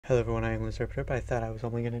Hello everyone, I am Lizard. I thought I was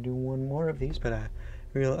only going to do one more of these, but I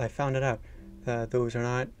found it out. Those are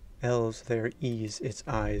not L's, they're E's, it's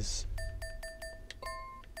I's.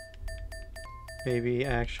 Maybe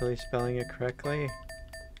actually spelling it correctly.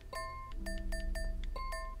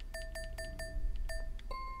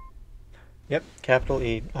 Yep, capital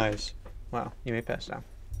E, I's. Wow, you may pass now.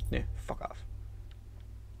 Yeah, fuck off.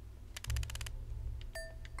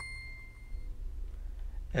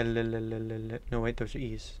 No, wait, those are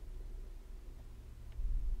E's.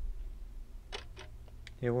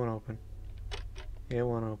 It won't open. It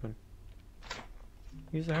won't open.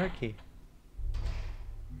 Use the heart key.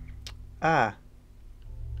 Ah!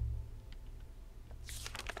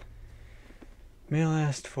 Mel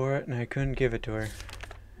asked for it and I couldn't give it to her.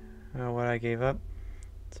 What I gave up?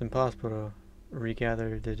 It's impossible to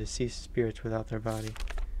regather the deceased spirits without their body.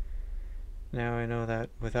 Now I know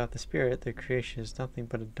that without the spirit, the creation is nothing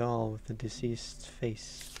but a doll with the deceased's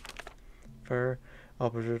face. For I'll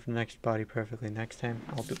preserve the next body perfectly. Next time,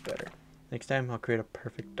 I'll do better. Next time, I'll create a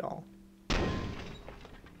perfect doll. There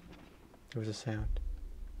was a sound.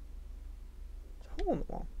 There's a hole in the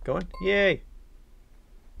wall. Go in. Yay!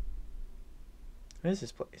 What is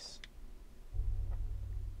this place?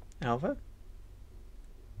 Alpha?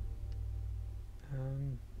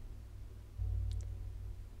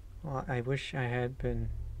 Well, I wish I had been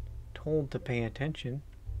told to pay attention.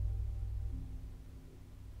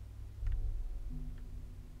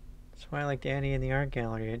 That's why I liked Annie in the art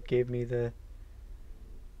gallery. It gave me the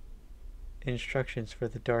instructions for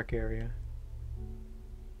the dark area.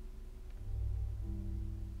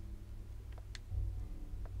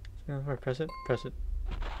 Press it. Press it.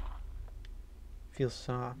 Feels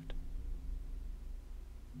soft.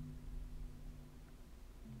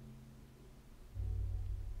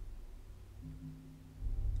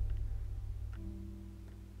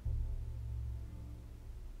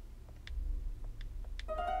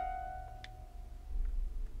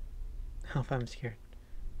 Alpha, I'm scared.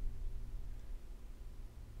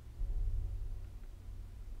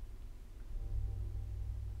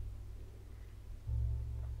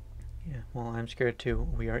 Yeah, well, I'm scared too.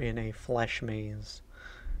 We are in a flesh maze.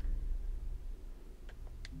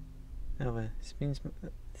 Alpha, this means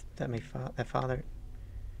that that father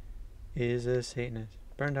is a Satanist.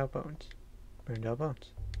 Burned out bones. Burned out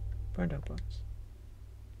bones. Burned out bones.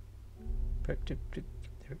 There we go.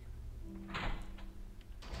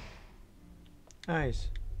 Eyes.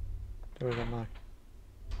 Doors unlocked.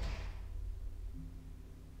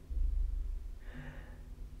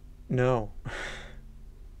 No.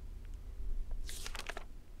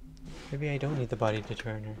 Maybe I don't need the body to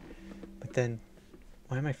turn her. But then,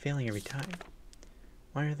 why am I failing every time?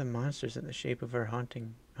 Why are the monsters in the shape of her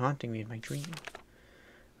haunting me in my dreams?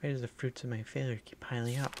 Why does the fruits of my failure keep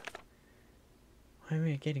piling up? Why am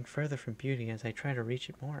I getting further from beauty as I try to reach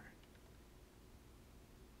it more?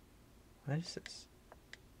 What is this?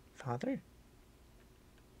 Father?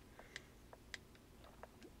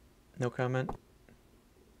 No comment.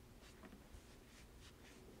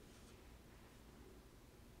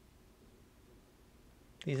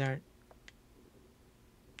 These aren't...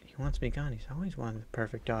 He wants me gone. He's always wanted the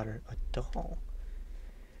perfect daughter. A doll.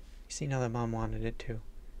 You see now that Mom wanted it too.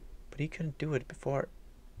 But he couldn't do it before.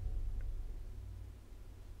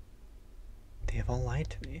 They have all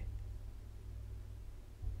lied to me.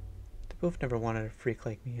 They both never wanted a freak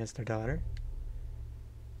like me as their daughter.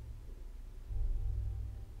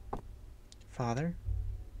 Father?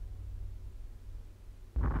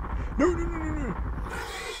 No, no, no, no, no!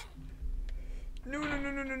 No, no,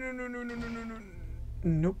 no, no, no, no, no, no, no, no, no, no.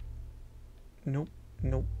 Nope. Nope.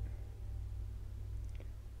 Nope.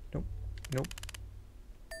 Nope. Nope.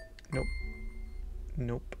 Nope.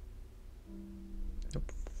 Nope.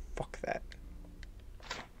 Nope. Fuck that.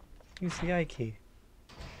 Use the I key.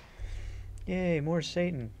 Yay, more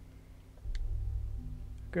Satan.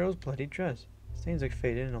 Girl's bloody dress. Stains look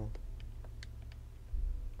faded and old.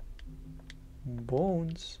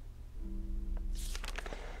 Bones.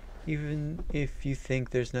 Even if you think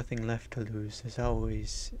there's nothing left to lose,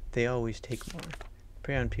 they always take more.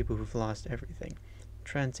 Prey on people who've lost everything,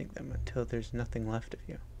 trancing them until there's nothing left of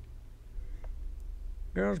you.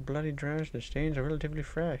 Girl's bloody dress, the stains are relatively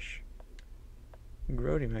fresh.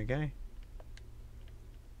 Grody, my guy.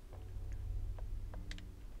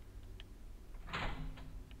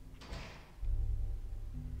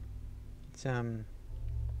 It's,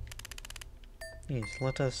 yes,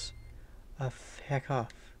 let us, heck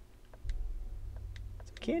off.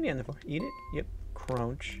 Some candy on the floor. Eat it? Yep.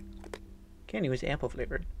 Crunch. Candy was apple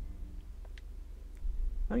flavored.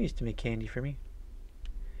 I used to make candy for me.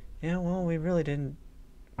 Yeah, well, we really didn't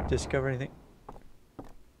discover anything.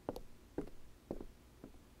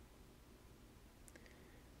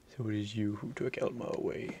 So it is you who took Elma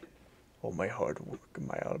away. All my hard work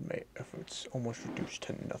and all my efforts almost reduced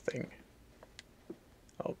to nothing.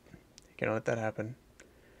 Oh, you cannot let that happen.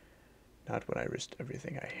 Not when I risked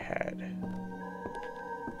everything I had.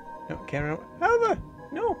 No, can't run. Alma!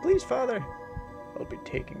 No, please, Father! I'll be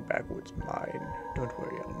taking back what's mine. Don't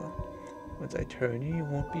worry, Alma. Once I turn you, you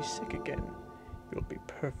won't be sick again. You'll be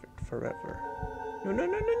perfect forever. No, no,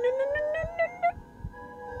 no, no, no, no, no, no, no!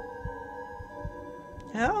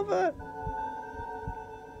 Alva!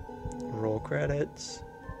 Roll credits.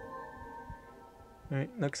 Alright,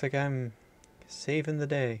 looks like I'm saving the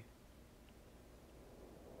day.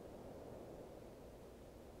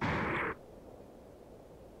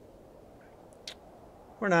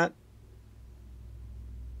 Or not.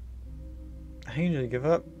 I usually give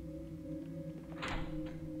up.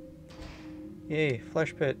 Yay,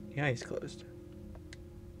 flesh pit. The eyes closed.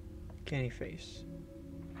 Canny face.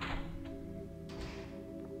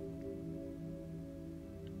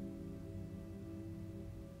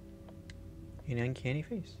 An uncanny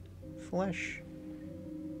face. Flesh.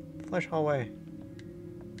 Flesh hallway.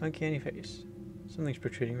 Uncanny face. Something's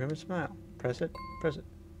protruding from a smile. Press it. Press it.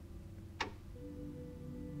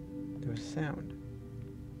 There was a sound.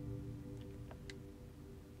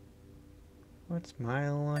 What's my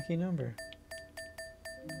lucky number?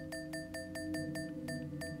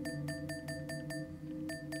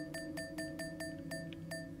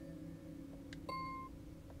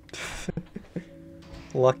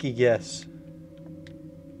 Lucky guess.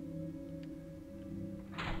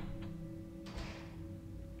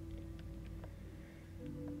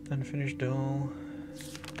 Unfinished doll.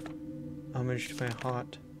 Homage to my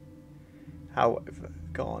heart. How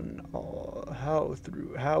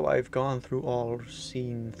I've gone through all,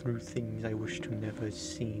 seen through things I wish to never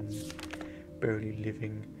seen. Barely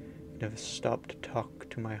living, never stopped to talk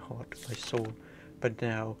to my heart, my soul, but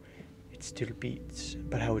now it still beats.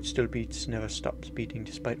 But how it still beats never stops beating,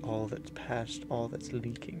 despite all that's past, all that's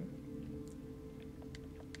leaking.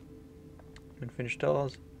 Unfinished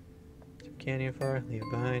dolls. Some candy flour, leave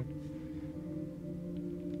it behind.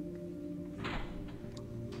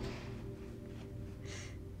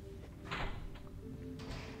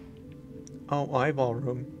 Oh, eyeball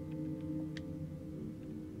room.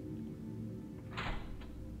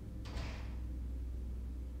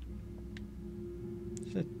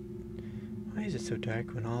 Why is it so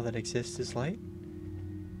dark when all that exists is light?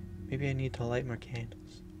 Maybe I need to light more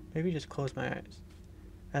candles. Maybe just close my eyes.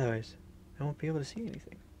 Otherwise, I won't be able to see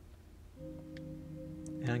anything.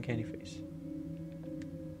 An uncanny face.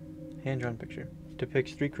 Hand-drawn picture.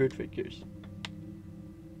 Depicts 3 crude figures.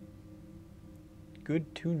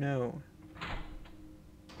 Good to know.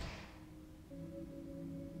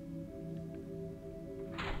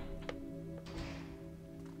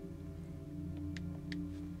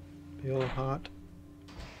 Feel hot.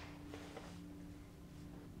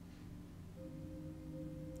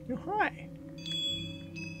 Oh, hi.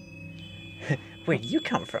 Where do you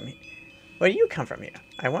come from? Where do you come from here?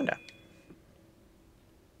 I wonder.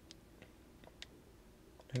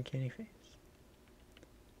 Uncanny face.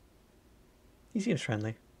 He seems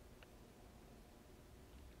friendly.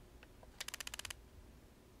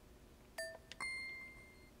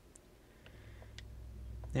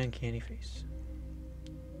 Uncanny face.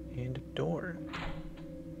 And a door.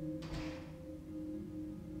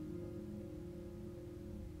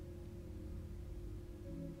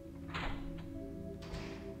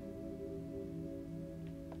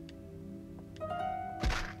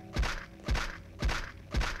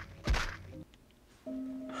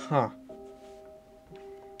 Huh.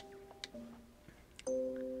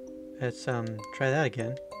 Let's try that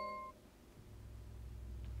again.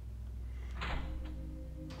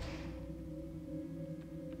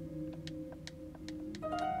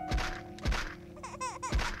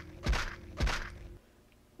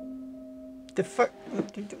 The fuck?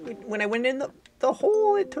 When I went in the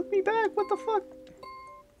hole, it took me back. What the fuck?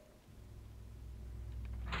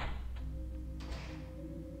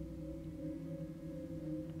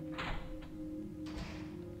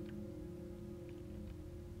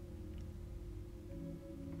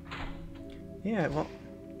 Yeah, well...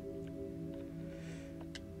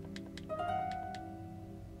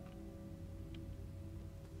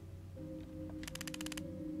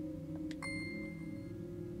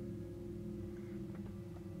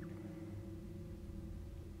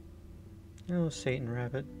 Oh, Satan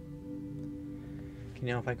rabbit. Okay,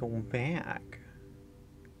 now if I go back,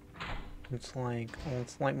 it's like, oh,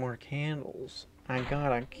 it's like more candles. I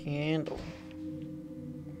got a candle.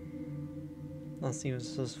 Let's see if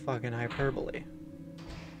this is fucking hyperbole.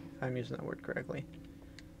 If I'm using that word correctly.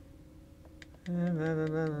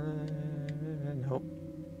 Nope.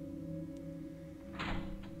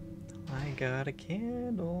 I got a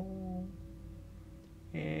candle.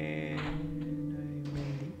 And I'm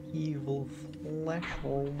in the evil flesh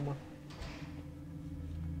room.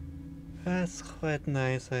 That's quite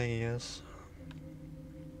nice, I guess.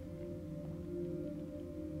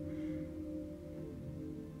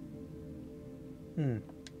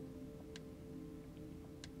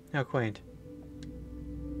 How quaint.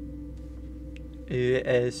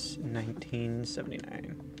 US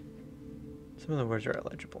 1979. Some of the words are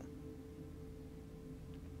illegible.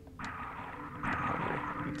 I'm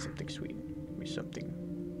hungry. Eat something sweet. Give me something.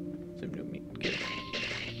 Some new meat. Good.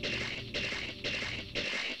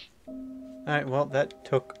 Alright, well, that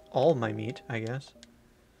took all my meat, I guess.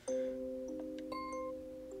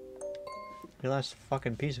 The last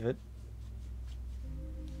fucking piece of it.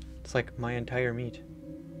 It's like my entire meat.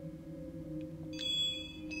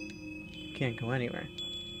 Can't go anywhere.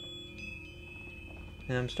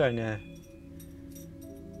 And I'm starting to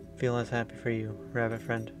feel less happy for you, rabbit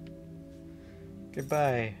friend.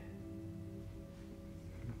 Goodbye,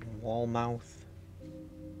 wall mouth.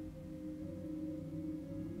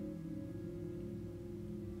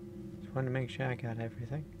 Just wanted to make sure I got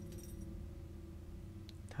everything.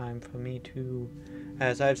 Time for me to,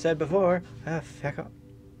 as I've said before, feck up.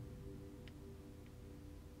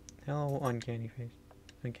 Hello, uncanny face.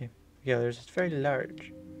 Okay. Yeah, it's very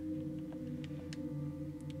large.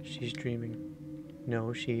 She's dreaming.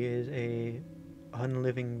 No, she is a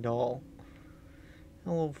unliving doll.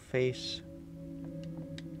 Hello, face.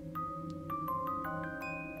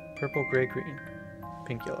 Purple, gray, green.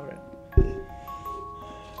 Pink, yellow, red.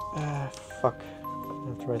 Fuck. I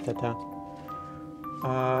have to write that down.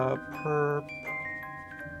 Perp.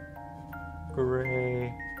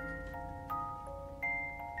 Gray.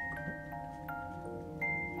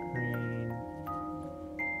 Green.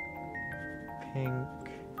 Pink.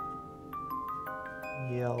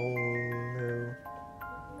 Yellow.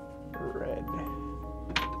 Red.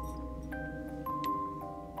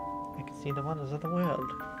 I can see the wonders of the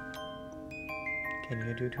world. Can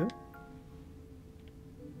you do too?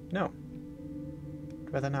 No.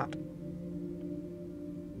 I'd rather not.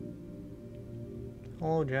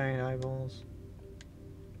 Hello, giant eyeballs.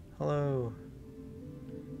 Hello.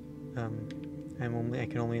 I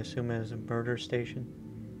can only assume it is a murder station.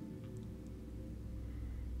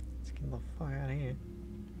 Let's get the fuck out of here.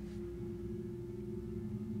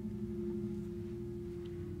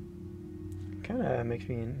 Kinda makes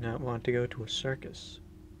me not want to go to a circus.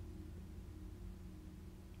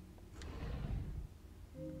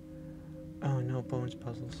 Oh no, bones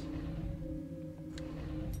puzzles.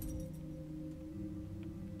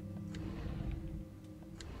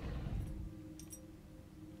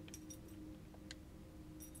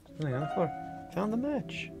 Something on the floor. Found the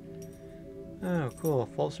match. Oh, cool.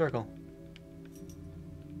 Full circle.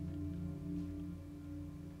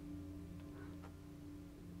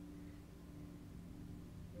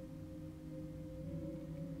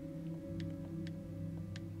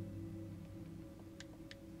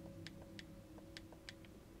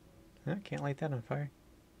 I can't light that on fire.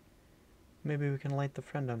 Maybe we can light the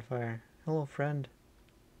friend on fire. Hello, friend.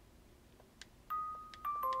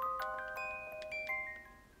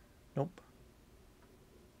 Nope.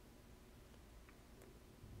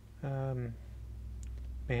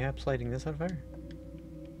 Mayhaps lighting this on fire?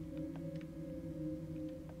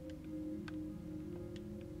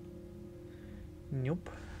 Nope.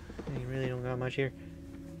 I really don't got much here.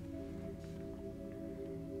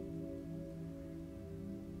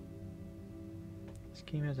 This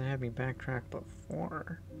game hasn't had me backtrack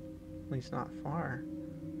before. At least not far.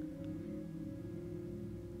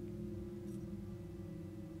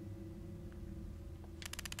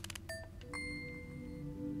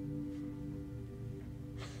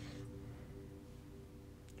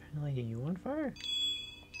 Can I light you on fire?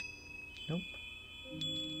 Nope.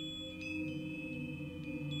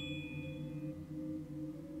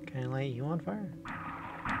 Can I light you on fire?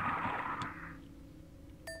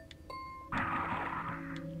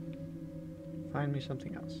 Find me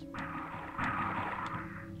something else.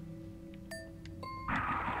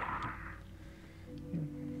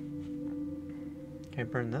 Can I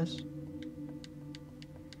burn this?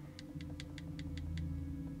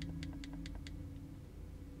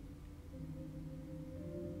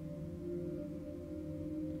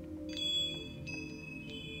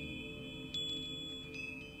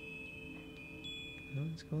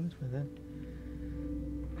 Let's go this way then.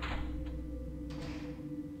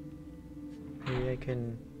 Maybe I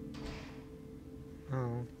can...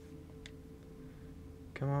 Oh.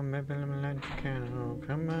 Come on, maybe let me light your candle.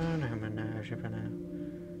 Come on, I'm a knife for now.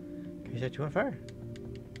 Can you set you on fire?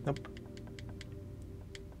 Nope.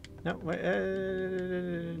 No, wait.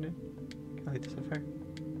 Can I light this on fire?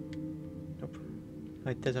 Nope.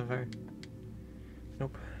 Light this on fire?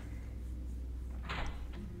 Nope.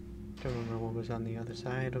 Don't remember what was on the other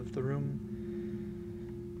side of the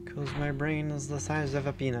room. Because my brain is the size of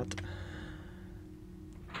a peanut.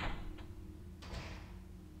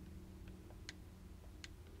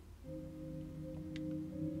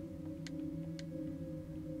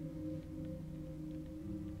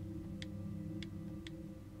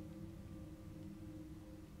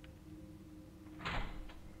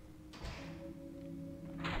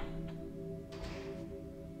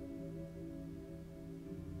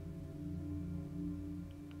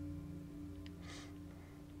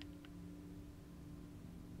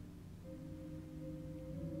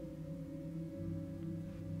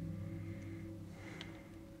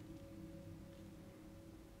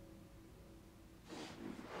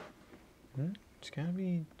 It's gotta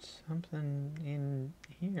be something in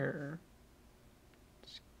here.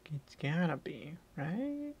 It's gotta be,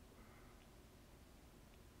 right?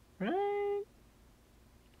 Right?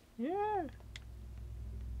 Yeah.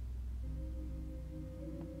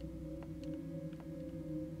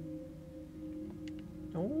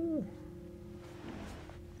 Oh.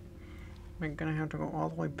 Am I gonna have to go all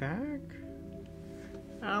the way back?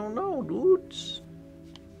 I don't know, dudes.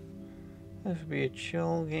 This would be a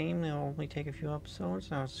chill game. It'll only take a few episodes.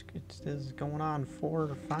 Now this is going on 4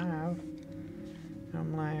 to 5.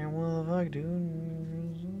 I'm like, what the fuck,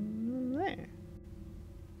 dude? There.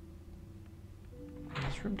 Is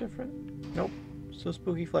this room different? Nope. Still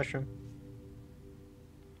spooky flesh room.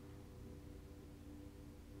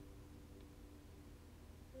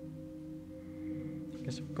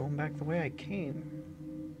 Guess I'm going back the way I came.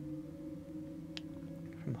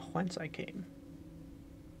 From whence I came.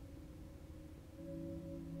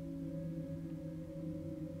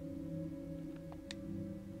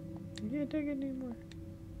 I can't take it anymore.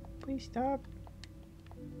 Please stop.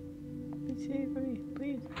 Please save me.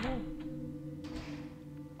 Please, no.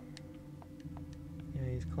 Yeah,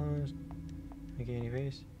 he's closed. Make any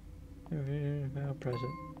face. About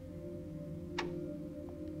present.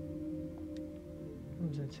 What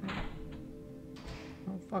was that say?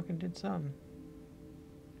 Oh, fucking did something.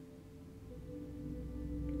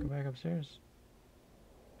 Go back upstairs.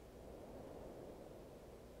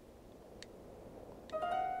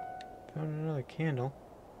 Found another candle.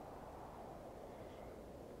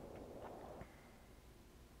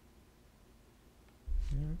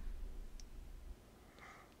 Yeah.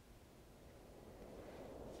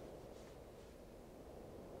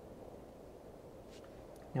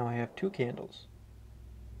 Now I have 2 candles.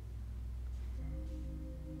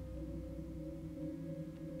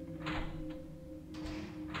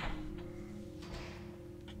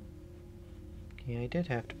 Yeah, I did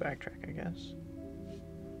have to backtrack, I guess.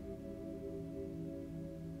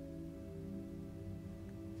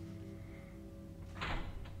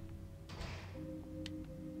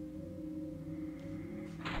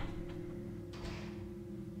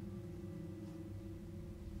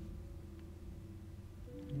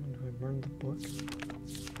 Burn the book.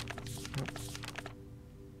 Nope.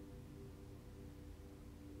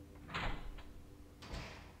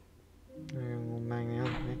 We'll bang the other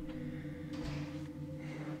way.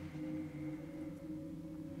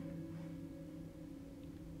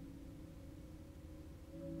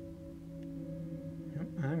 Yep,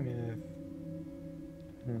 I'm gonna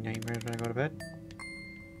have nightmares when I go to bed.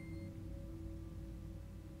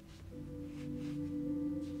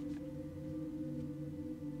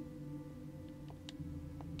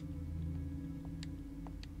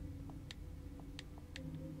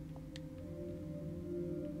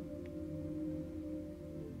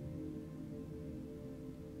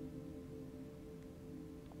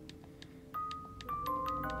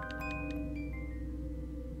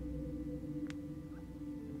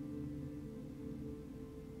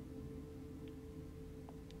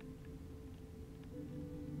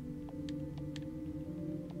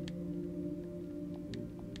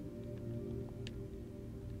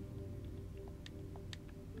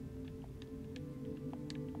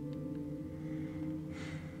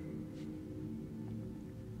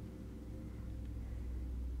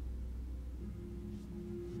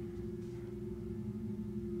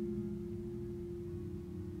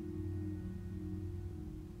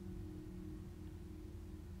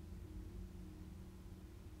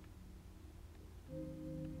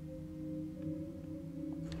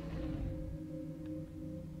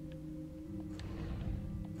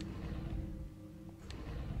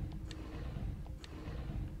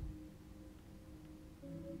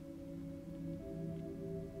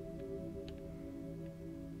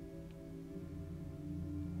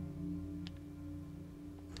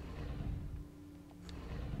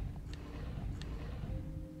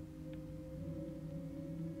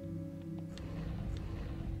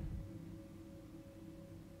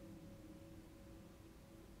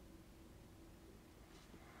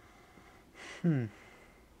 Hmm.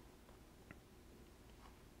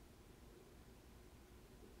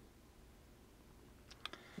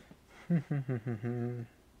 Hmm.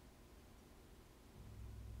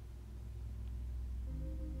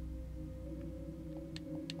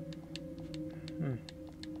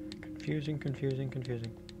 Confusing, confusing,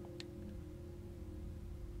 confusing.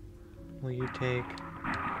 Will you take...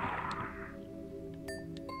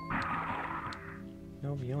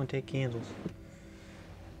 Nope, you don't take candles.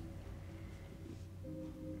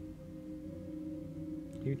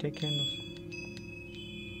 You take candles.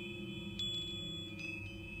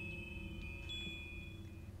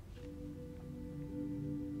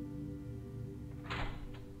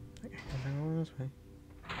 I guess I'm going this way.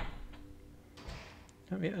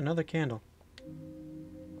 Oh, yeah, another candle.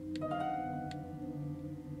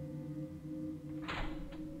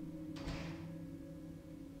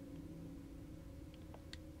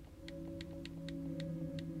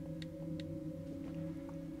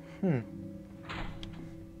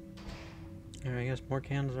 I guess more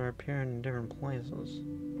candles are appearing in different places.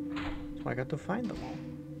 So I got to find them all.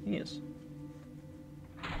 Yes.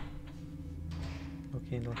 No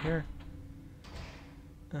candle here.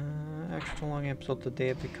 Extra long episode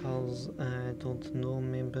today because I don't know,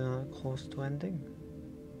 maybe close to ending.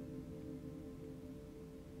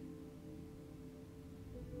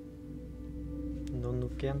 No new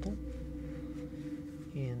candle.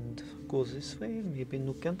 And go this way, maybe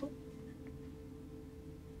new candle.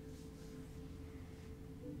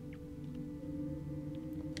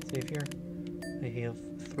 Save here. I have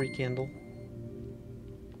 3 candle.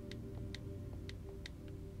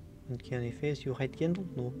 Uncanny face, you hide candle?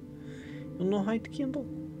 No. You no hide candle?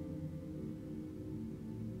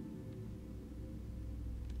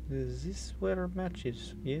 Is this where match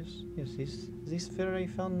is? Yes, yes, this where I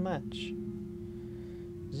found match.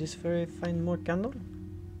 Is this where I find more candle?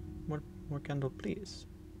 More candle, please.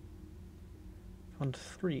 Found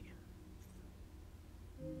 3.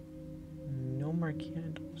 No more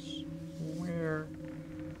candles. Where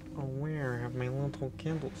have my little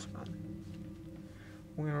candles gone?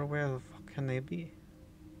 Where the fuck can they be?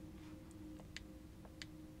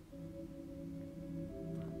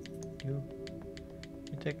 You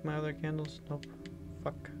take my other candles? Nope.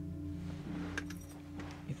 Fuck.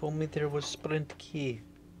 If only there was sprint key,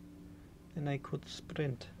 then I could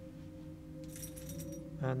sprint.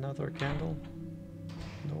 Another candle?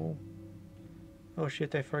 No. Oh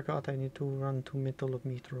shit, I forgot I need to run to middle of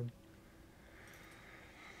meat room.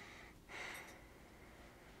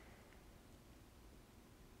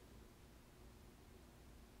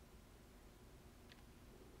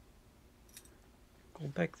 Go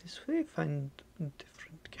back this way, find a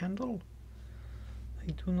different candle?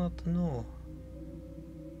 I do not know.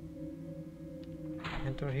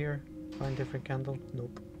 Enter here, find different candle?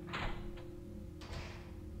 Nope.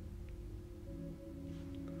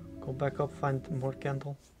 Go back up, find more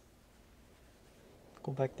candle.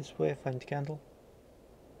 Go back this way, find candle.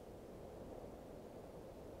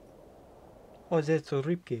 Oh, that's a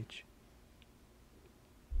ribcage.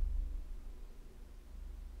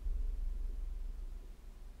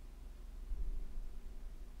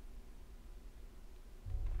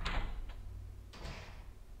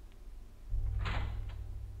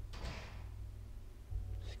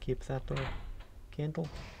 Skip that door. Candle?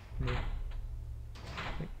 No.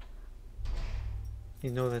 Wait. You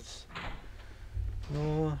know that's...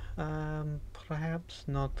 No, perhaps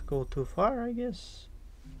not go too far, I guess.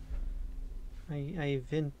 I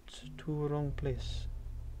went to wrong place.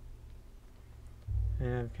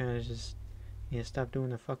 And I'm kind of just... Yeah, stop doing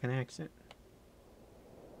the fucking accent.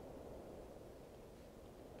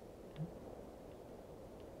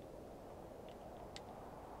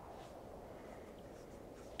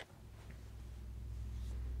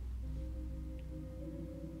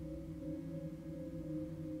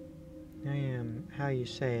 I am, how you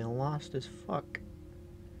say, lost as fuck.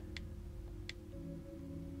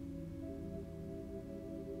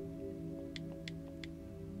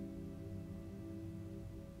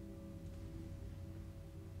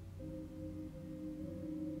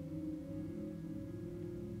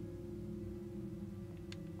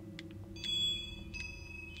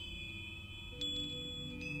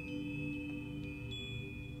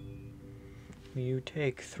 You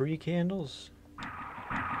take 3 candles?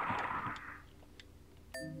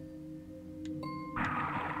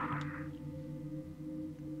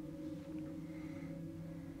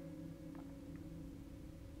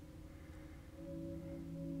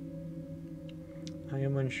 I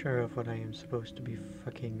am unsure of what I am supposed to be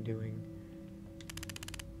fucking doing.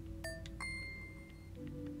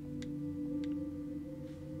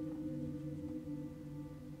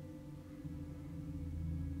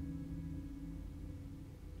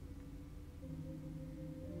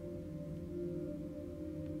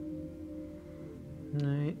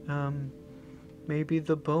 Maybe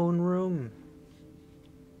the bone room.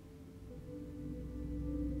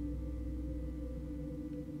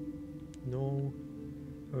 No,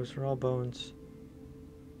 those are all bones.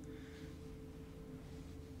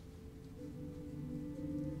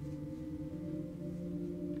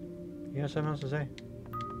 You got something else to say?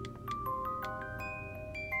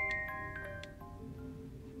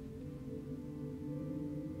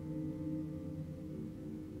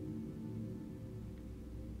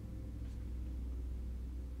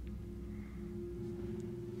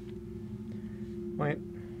 Wait.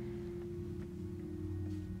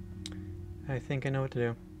 I think I know what to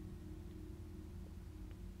do.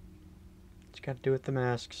 Just got to do with the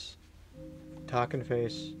masks. Talking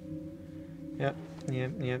face. Yep,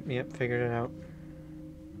 figured it out.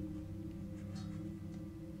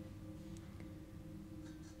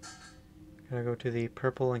 Gotta go to the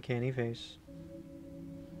purple uncanny face.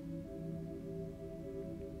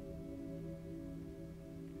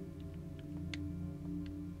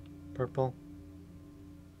 Purple.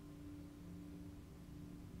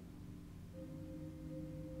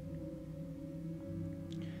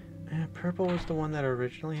 Purple was the one that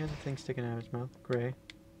originally had the thing sticking out of his mouth. Gray.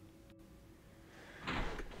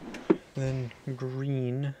 Then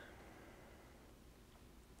green.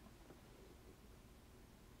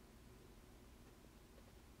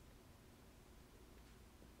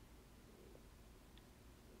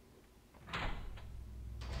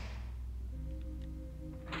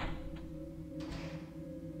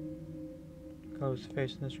 Close the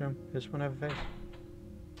face in this room. This one have a face.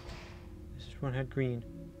 This one had green.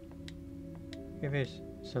 Your face.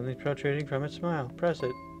 Something's protruding from its smile. Press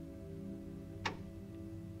it.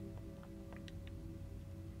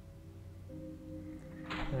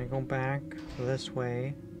 Then I go back this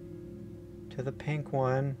way to the pink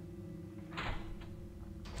one.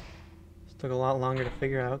 This took a lot longer to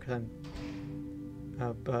figure out because I'm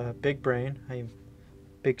a big brain. I'm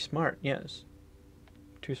big smart, yes.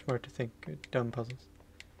 Too smart to think dumb puzzles.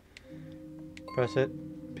 Press it.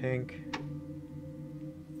 Pink.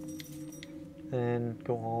 Then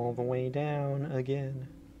go all the way down again.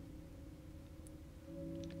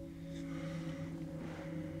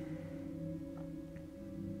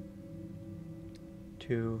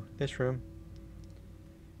 To this room.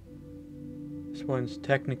 This one's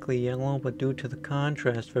technically yellow, but due to the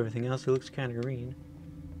contrast of everything else, it looks kind of green.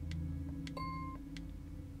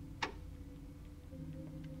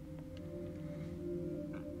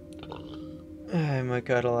 I might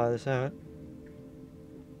cut a lot of this out.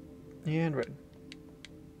 And red.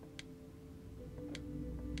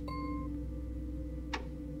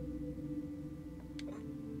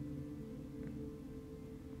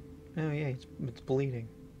 Oh yeah, it's bleeding.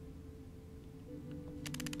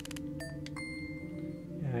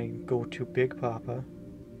 I go to Big Papa.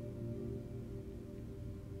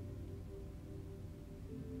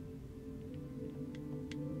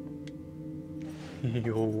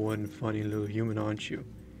 You're one funny little human, aren't you?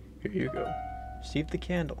 Here you go. Receive the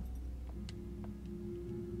candle.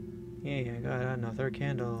 Yeah, I got another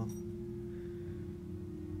candle.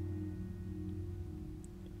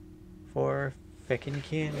 4 feckin'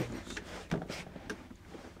 candles.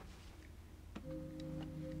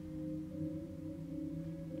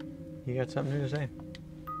 You got something new to say?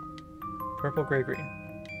 Purple, gray, green.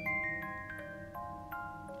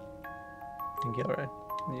 And yellow, red.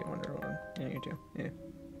 You wonder one. Yeah, you too. Yeah.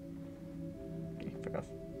 Okay, fuck off.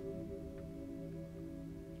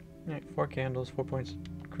 Alright, 4 candles, 4 points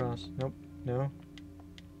across. Nope. No.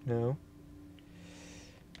 No.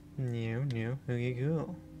 No, no. Okay,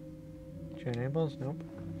 cool. Giant eyeballs? Nope.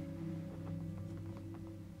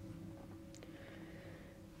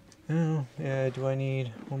 Oh, yeah, do I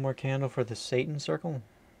need one more candle for the Satan circle?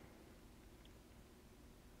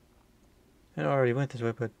 I already went this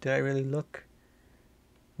way, but did I really look?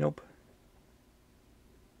 Nope.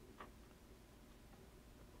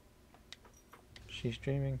 She's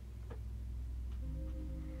dreaming.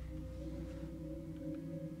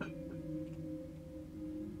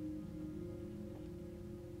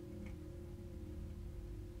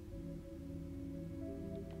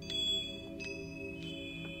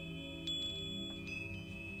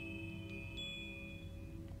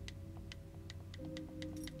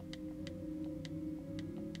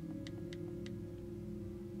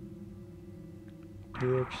 Do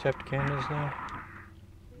you accept candles now?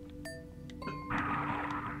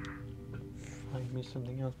 Find me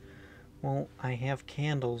something else. Well, I have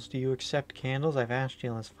candles. Do you accept candles? I've asked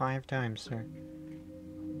you this 5 times, sir.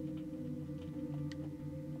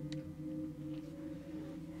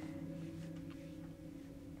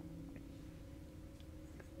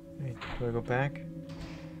 Wait, do I go back?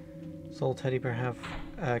 Does old teddy bear have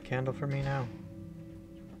a candle for me now?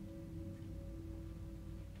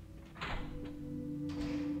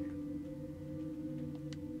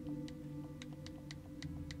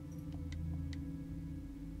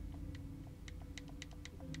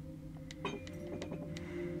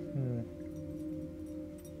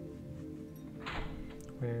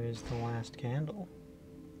 Where is the last candle?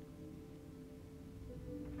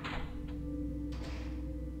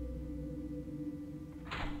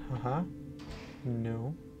 Haha.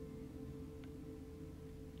 No.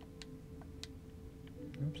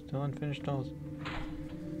 I'm still unfinished dolls.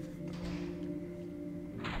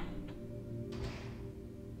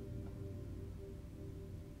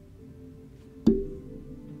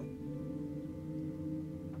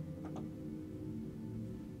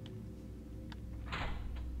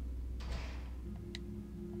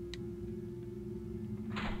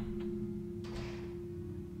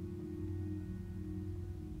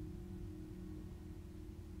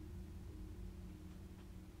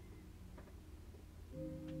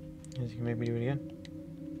 Is he gonna make me do it again?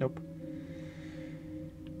 Nope.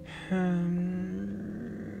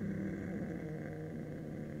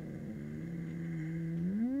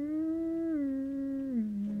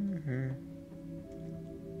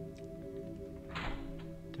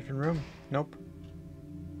 Different room? Nope.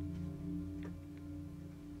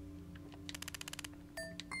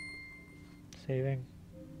 Saving.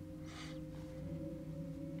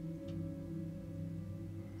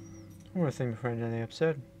 One more thing before I end the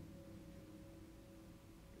episode.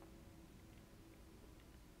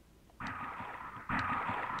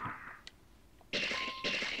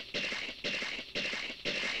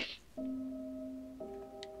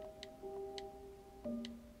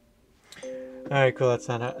 Alright, cool, that's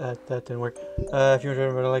not that didn't work. If you enjoyed,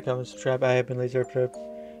 remember to like, comment, subscribe. I have been Laser Episode.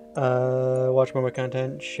 Watch more of my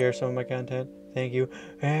content, share some of my content. Thank you.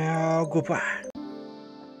 And goodbye.